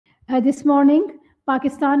This morning,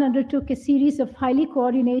 Pakistan undertook a series of highly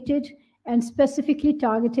coordinated and specifically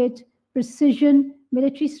targeted precision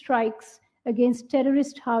military strikes against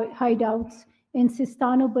terrorist hideouts in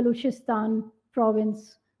Siestan-o-Baluchistan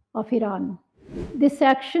province of Iran. This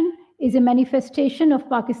action is a manifestation of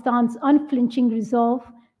Pakistan's unflinching resolve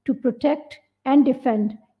to protect and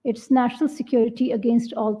defend its national security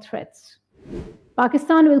against all threats.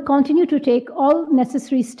 Pakistan will continue to take all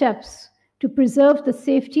necessary steps to preserve the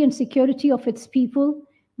safety and security of its people,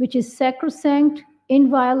 which is sacrosanct,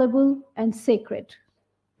 inviolable, and sacred.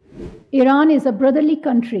 Iran is a brotherly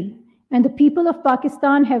country, and the people of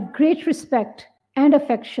Pakistan have great respect and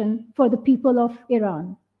affection for the people of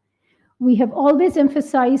Iran. We have always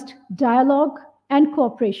emphasized dialogue and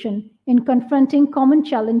cooperation in confronting common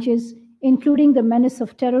challenges, including the menace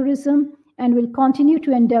of terrorism, and will continue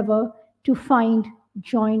to endeavor to find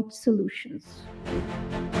joint solutions.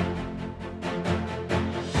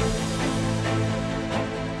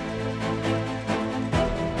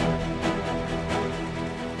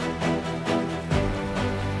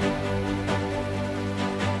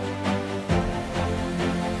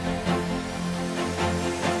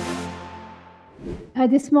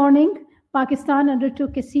 This morning, Pakistan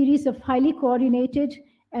undertook a series of highly coordinated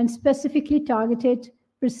and specifically targeted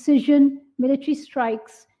precision military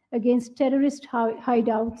strikes against terrorist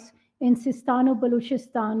hideouts in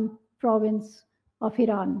Siestan-o-Baluchistan province of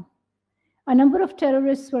Iran. A number of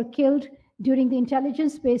terrorists were killed during the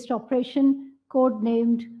intelligence-based operation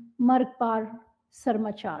codenamed Marg-par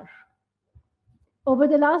Sarmachar. Over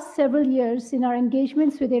the last several years, in our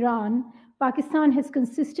engagements with Iran, Pakistan has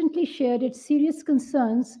consistently shared its serious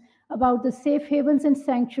concerns about the safe havens and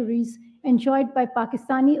sanctuaries enjoyed by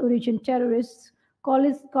Pakistani-origin terrorists,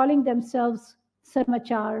 calling themselves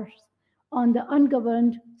Sarmachars, on the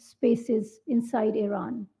ungoverned spaces inside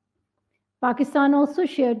Iran. Pakistan also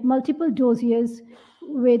shared multiple dossiers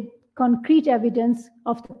with concrete evidence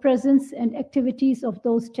of the presence and activities of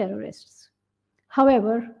those terrorists.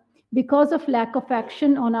 However, because of lack of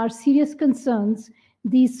action on our serious concerns,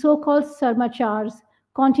 these so-called Sarmachars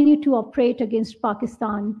continue to operate against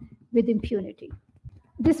Pakistan with impunity.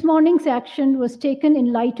 This morning's action was taken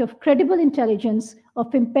in light of credible intelligence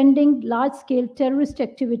of impending large-scale terrorist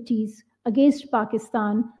activities against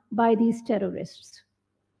Pakistan by these terrorists.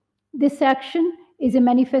 This action is a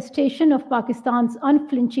manifestation of Pakistan's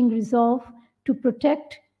unflinching resolve to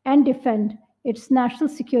protect and defend its national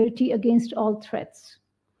security against all threats.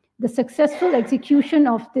 The successful execution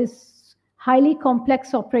of this highly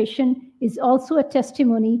complex operation is also a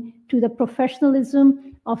testimony to the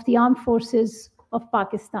professionalism of the armed forces of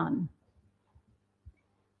Pakistan.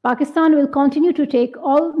 Pakistan will continue to take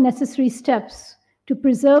all necessary steps to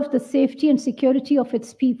preserve the safety and security of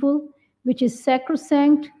its people, which is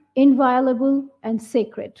sacrosanct, inviolable, and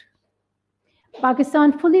sacred.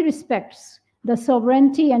 Pakistan fully respects the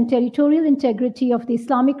sovereignty and territorial integrity of the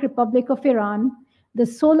Islamic Republic of Iran. The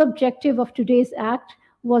sole objective of today's act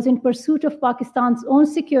was in pursuit of Pakistan's own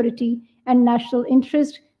security and national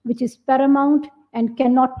interest, which is paramount and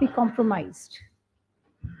cannot be compromised.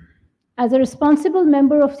 As a responsible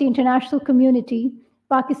member of the international community,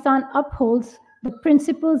 Pakistan upholds the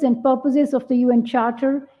principles and purposes of the UN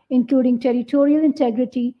Charter, including territorial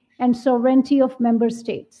integrity and sovereignty of member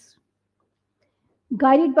states.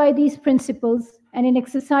 Guided by these principles and in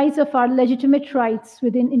exercise of our legitimate rights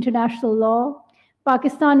within international law,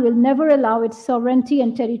 Pakistan will never allow its sovereignty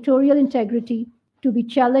and territorial integrity to be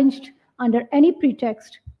challenged under any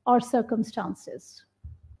pretext or circumstances.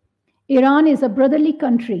 Iran is a brotherly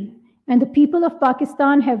country, and the people of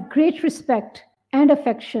Pakistan have great respect and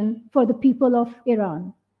affection for the people of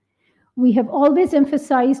Iran. We have always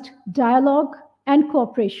emphasized dialogue and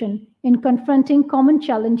cooperation in confronting common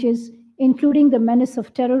challenges, including the menace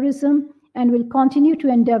of terrorism, and will continue to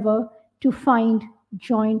endeavor to find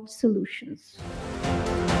joint solutions.